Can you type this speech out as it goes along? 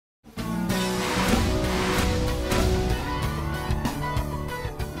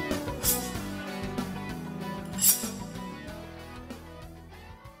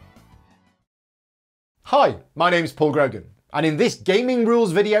Hi, my name's Paul Grogan, and in this gaming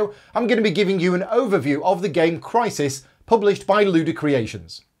rules video, I'm going to be giving you an overview of the game Crisis, published by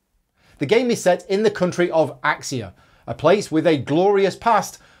LudiCreations. The game is set in the country of Axia, a place with a glorious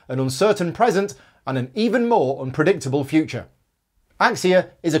past, an uncertain present, and an even more unpredictable future.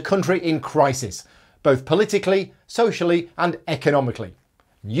 Axia is a country in crisis, both politically, socially, and economically.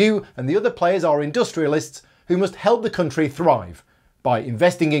 You and the other players are industrialists who must help the country thrive by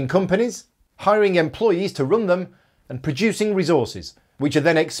investing in companies, hiring employees to run them, and producing resources, which are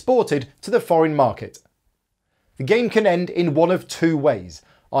then exported to the foreign market. The game can end in one of two ways.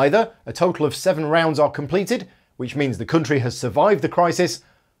 Either a total of 7 rounds are completed, which means the country has survived the crisis,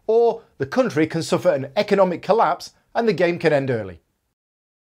 or the country can suffer an economic collapse and the game can end early.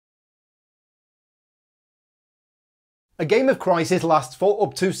 A game of Crisis lasts for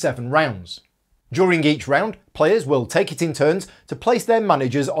up to 7 rounds. During each round, players will take it in turns to place their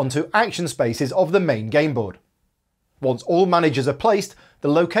managers onto action spaces of the main game board. Once all managers are placed,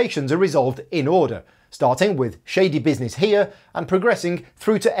 the locations are resolved in order, starting with shady business here and progressing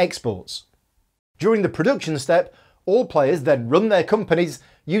through to exports. During the production step, all players then run their companies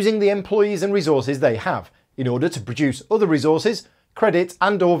using the employees and resources they have in order to produce other resources, credits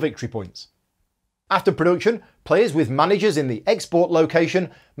and/or victory points. After production, players with managers in the export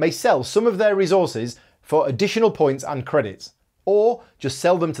location may sell some of their resources for additional points and credits, or just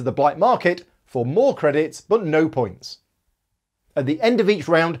sell them to the black market for more credits but no points. At the end of each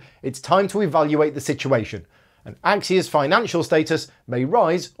round, it's time to evaluate the situation, and Axia's financial status may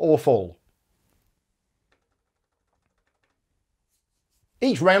rise or fall.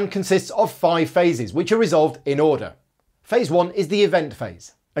 Each round consists of 5 phases, which are resolved in order. Phase 1 is the event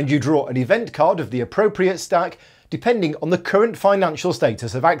phase, and you draw an event card of the appropriate stack depending on the current financial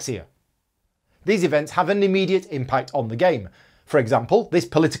status of Axia. These events have an immediate impact on the game. For example, this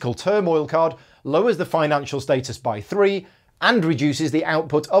political turmoil card lowers the financial status by 3 and reduces the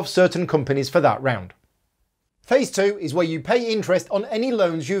output of certain companies for that round. Phase 2 is where you pay interest on any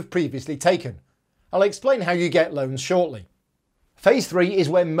loans you've previously taken. I'll explain how you get loans shortly. Phase 3 is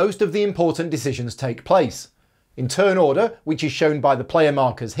where most of the important decisions take place. In turn order, which is shown by the player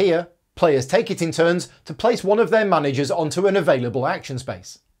markers here, players take it in turns to place one of their managers onto an available action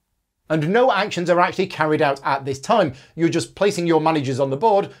space. And no actions are actually carried out at this time, you're just placing your managers on the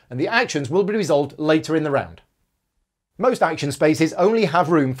board and the actions will be resolved later in the round. Most action spaces only have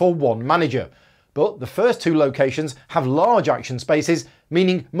room for 1 manager, but the first 2 locations have large action spaces,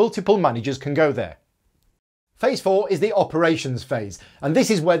 meaning multiple managers can go there. Phase 4 is the operations phase, and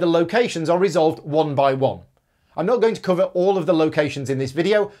this is where the locations are resolved one by one. I'm not going to cover all of the locations in this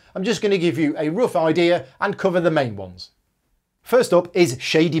video, I'm just going to give you a rough idea and cover the main ones. First up is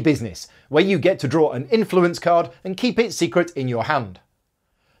Shady Business, where you get to draw an influence card and keep it secret in your hand.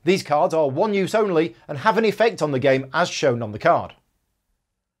 These cards are one use only and have an effect on the game as shown on the card.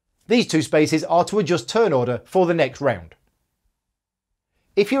 These 2 spaces are to adjust turn order for the next round.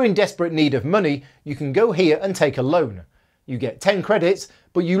 If you're in desperate need of money, you can go here and take a loan. You get 10 credits,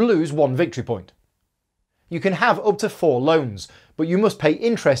 but you lose 1 victory point. You can have up to 4 loans, but you must pay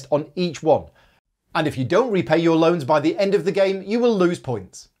interest on each one. And if you don't repay your loans by the end of the game, you will lose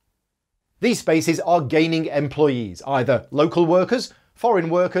points. These spaces are gaining employees, either local workers, foreign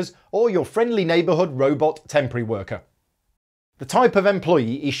workers, or your friendly neighbourhood robot temporary worker. The type of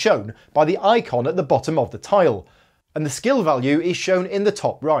employee is shown by the icon at the bottom of the tile, and the skill value is shown in the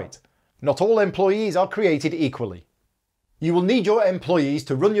top right. Not all employees are created equally. You will need your employees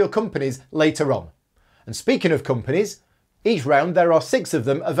to run your companies later on. And speaking of companies, each round there are 6 of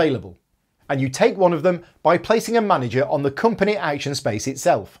them available, and you take one of them by placing a manager on the company action space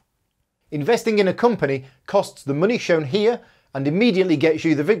itself. Investing in a company costs the money shown here and immediately gets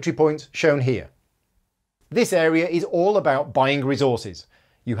you the victory points shown here. This area is all about buying resources.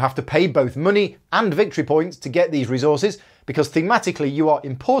 You have to pay both money and victory points to get these resources because thematically you are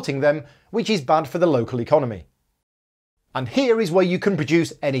importing them, which is bad for the local economy. And here is where you can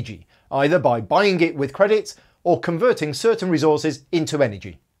produce energy, either by buying it with credits or converting certain resources into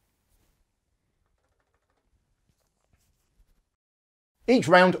energy. Each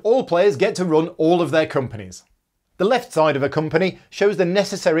round, all players get to run all of their companies. The left side of a company shows the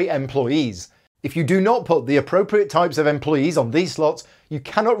necessary employees. If you do not put the appropriate types of employees on these slots, you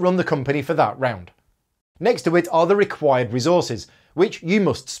cannot run the company for that round. Next to it are the required resources, which you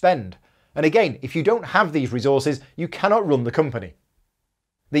must spend. And again, if you don't have these resources, you cannot run the company.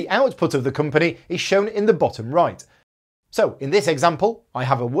 The output of the company is shown in the bottom right. So in this example, I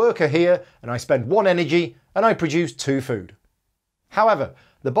have a worker here and I spend 1 energy and I produce 2 food. However,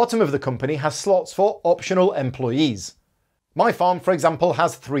 the bottom of the company has slots for optional employees. My farm, for example,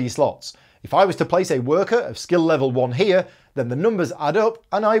 has 3 slots. If I was to place a worker of skill level 1 here, then the numbers add up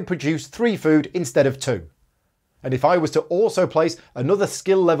and I produce 3 food instead of 2. And if I was to also place another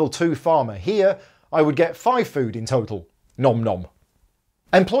skill level 2 farmer here, I would get 5 food in total. Nom nom.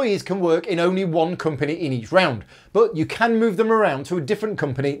 Employees can work in only one company in each round, but you can move them around to a different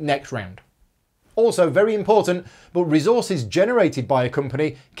company next round. Also very important, but resources generated by a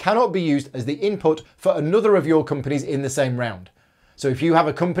company cannot be used as the input for another of your companies in the same round. So if you have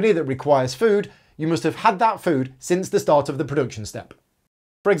a company that requires food, you must have had that food since the start of the production step.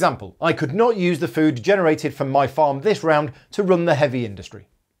 For example, I could not use the food generated from my farm this round to run the heavy industry.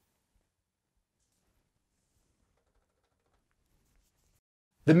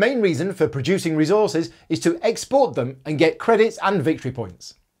 The main reason for producing resources is to export them and get credits and victory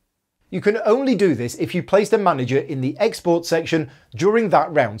points. You can only do this if you place the manager in the export section during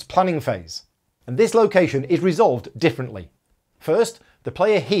that round's planning phase. And this location is resolved differently. First, the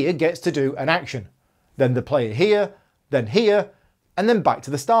player here gets to do an action, then the player here, and then back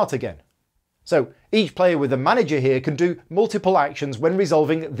to the start again. So each player with a manager here can do multiple actions when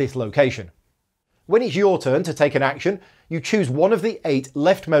resolving this location. When it's your turn to take an action, you choose one of the 8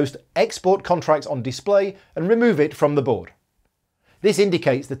 leftmost export contracts on display and remove it from the board. This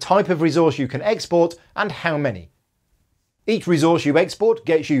indicates the type of resource you can export and how many. Each resource you export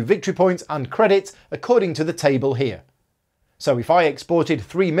gets you victory points and credits according to the table here. So if I exported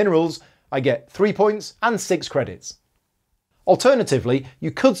 3 minerals, I get 3 points and 6 credits. Alternatively,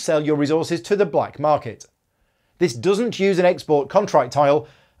 you could sell your resources to the black market. This doesn't use an export contract tile,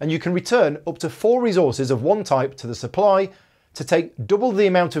 and you can return up to 4 resources of one type to the supply to take double the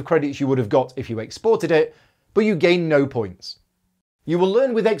amount of credits you would have got if you exported it, but you gain no points. You will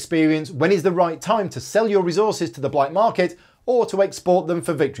learn with experience when is the right time to sell your resources to the black market or to export them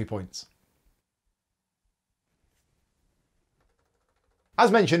for victory points. As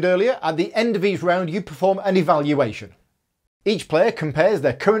mentioned earlier, at the end of each round you perform an evaluation. Each player compares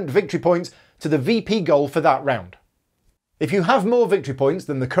their current victory points to the VP goal for that round. If you have more victory points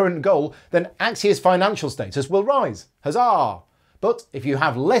than the current goal, then Axia's financial status will rise. Huzzah! But if you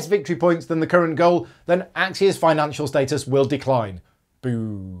have less victory points than the current goal, then Axia's financial status will decline.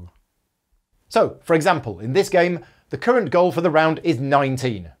 Boo. So, for example, in this game, the current goal for the round is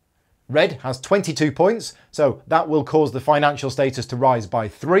 19. Red has 22 points, so that will cause the financial status to rise by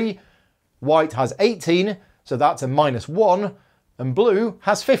 3. White has 18, so that's a -1. And blue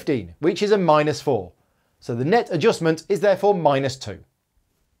has 15, which is a -4. So the net adjustment is therefore -2.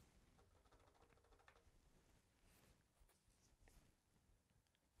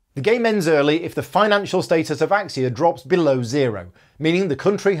 The game ends early if the financial status of Axia drops below 0, meaning the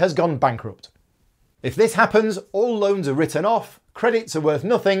country has gone bankrupt. If this happens, all loans are written off, credits are worth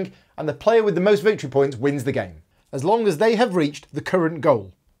nothing, and the player with the most victory points wins the game, as long as they have reached the current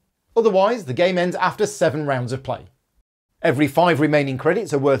goal. Otherwise, the game ends after 7 rounds of play. Every 5 remaining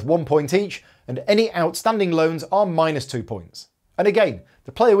credits are worth 1 point each, and any outstanding loans are -2 points. And again,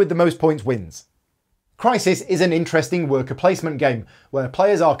 the player with the most points wins. Crisis is an interesting worker placement game, where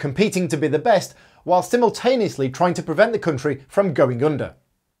players are competing to be the best, while simultaneously trying to prevent the country from going under.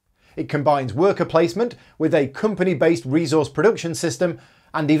 It combines worker placement with a company-based resource production system,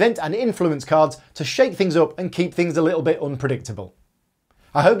 and event and influence cards to shake things up and keep things a little bit unpredictable.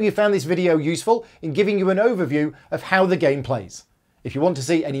 I hope you found this video useful in giving you an overview of how the game plays. If you want to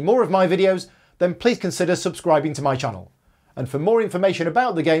see any more of my videos, then please consider subscribing to my channel. And for more information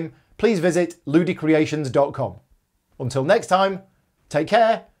about the game, please visit LudiCreations.com. Until next time, take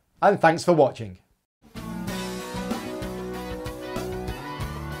care and thanks for watching.